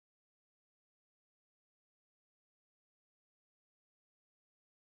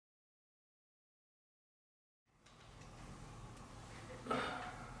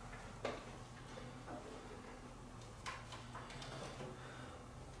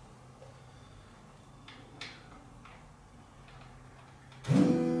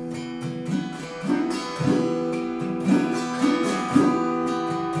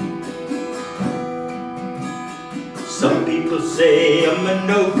say I'm a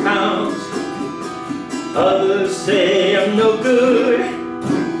no count, others say I'm no good,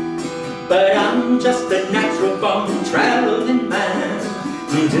 but I'm just a natural born traveling man,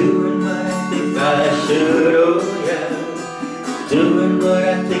 doing what I think I should, oh yeah, doing what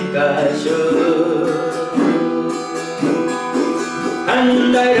I think I should.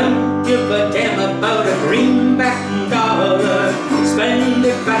 And I don't give a damn about a greenback dollar, spend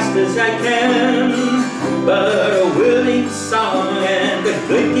it fast as I can, but a willing song and a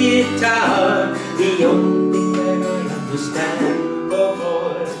good guitar, the only thing that I understand, oh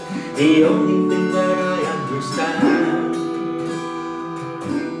boy, the only thing that I understand.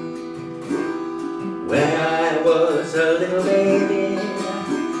 When I was a little baby,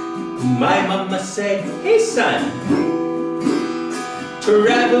 my mama said, hey son,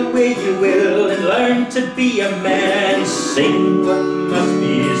 travel where you will and learn to be a man, sing what must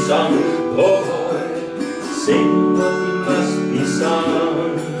be sung, oh boy, sing what must be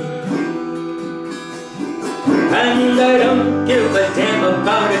sung. And I don't give a damn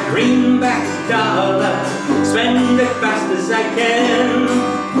about a greenback dollar, spend it fast as I can,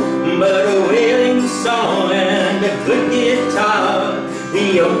 but a wailing song and a good guitar,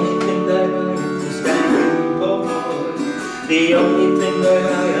 the only thing that I understand, oh boy, the only thing that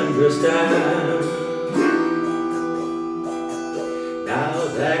I understand. Now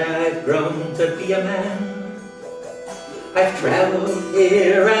that I've grown to be a man, I've traveled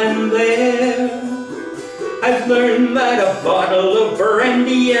here and there, I've learned that a bottle of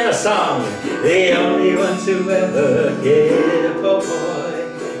brandy and a song, the only ones who ever care, oh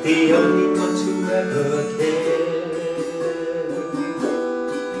boy, the only ones who ever care.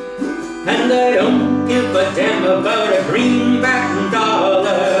 And I don't give a damn about a greenback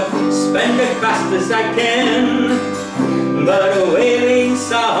dollar, spend it fast as I can, but a wailing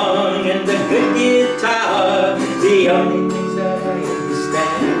song and a good guitar, the only things that I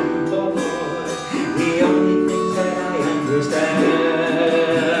understand, oh boy, the only things that I understand.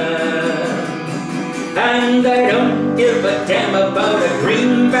 And I don't give a damn about a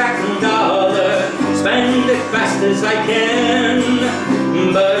greenback dollar, spend it fast as I can,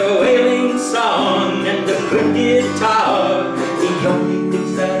 but a wailing song and a good guitar,